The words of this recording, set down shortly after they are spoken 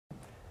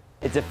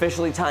It's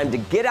officially time to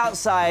get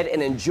outside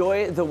and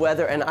enjoy the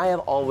weather, and I have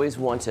always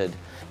wanted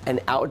an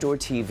outdoor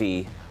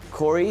TV.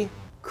 Corey,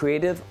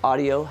 Creative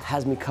Audio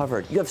has me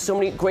covered. You have so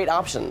many great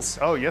options.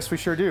 Oh, yes, we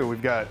sure do.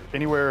 We've got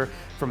anywhere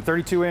from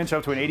 32-inch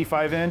up to an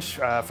 85-inch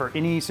for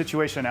any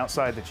situation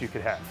outside that you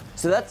could have.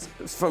 So that's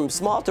from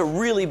small to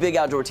really big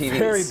outdoor TVs.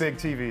 Very big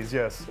TVs,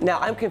 yes. Now,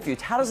 I'm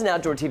confused. How does an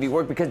outdoor TV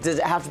work? Because does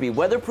it have to be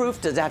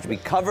weatherproof? Does it have to be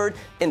covered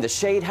in the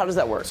shade? How does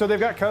that work? So they've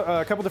got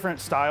a couple different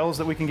styles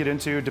that we can get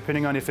into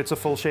depending on if it's a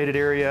full shaded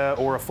area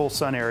or a full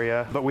sun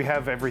area, but we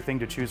have everything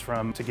to choose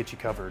from to get you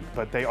covered.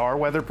 But they are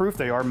weatherproof.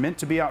 They are meant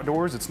to be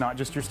outdoors. It's not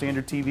just your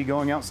standard TV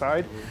going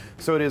outside.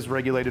 So it is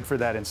regulated for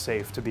that and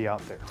safe to be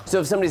out there.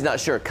 So if somebody's not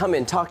sure, come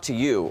in, talk to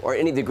you or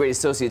any of the great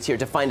associates here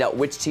to find out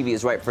which TV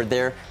is right for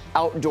their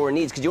outdoor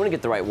needs, because you want to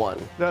get the right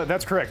one.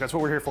 That's correct. That's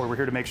what we're here for. We're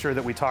here to make sure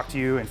that we talk to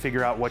you and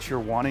figure out what you're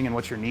wanting and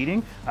what you're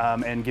needing,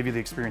 and give you the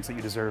experience that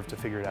you deserve to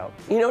figure it out.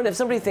 You know, and if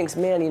somebody thinks,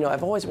 man, you know,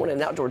 I've always wanted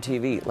an outdoor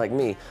TV like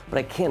me, but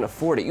I can't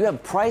afford it. You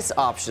have price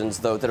options,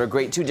 though, that are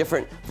great too.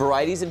 Different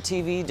varieties of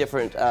TV,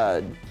 different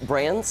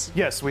brands.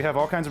 Yes, we have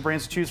all kinds of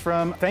brands to choose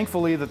from.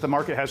 Thankfully, that the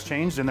market has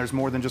changed and there's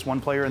more than just one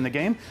player in the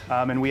game,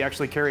 and we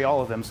actually carry all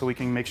of them, so we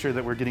can make sure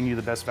that we're getting you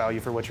the best value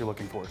for what you're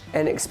looking for.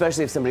 And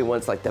especially if somebody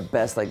wants like the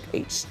best like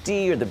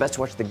HD or the best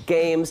to watch the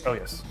games. Oh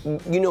yes.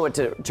 You know what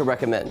to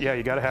recommend. Yeah,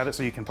 you got to have it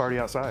so you can party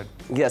outside.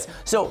 Yes.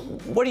 So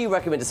what do you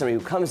recommend to somebody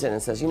who comes in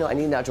and says, you know, I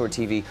need an outdoor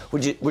TV?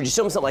 Would you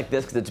show them something like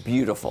this because it's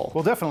beautiful?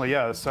 Well, definitely,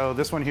 yeah. So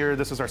this one here,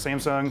 this is our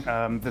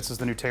Samsung. This is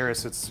the new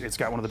Terrace. It's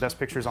got one of the best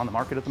pictures on the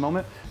market at the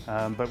moment.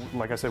 But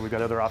like I said, we've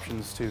got other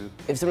options too.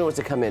 If somebody wants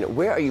to come in,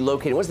 where are you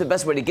located? What's the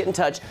best way to get in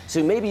touch?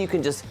 So maybe you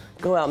can just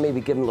go out,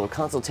 maybe give them a little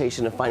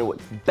consultation and find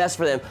what's best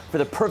for them for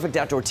the perfect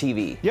outdoor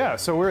TV. Yeah,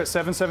 so we're at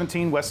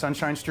 717 West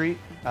Sunshine Street.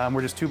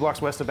 We're just 2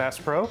 blocks west of Bass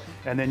Pro,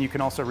 and then you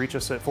can also reach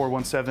us at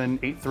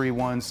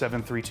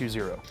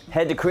 417-831-7320.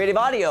 Head to Creative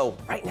Audio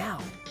right now.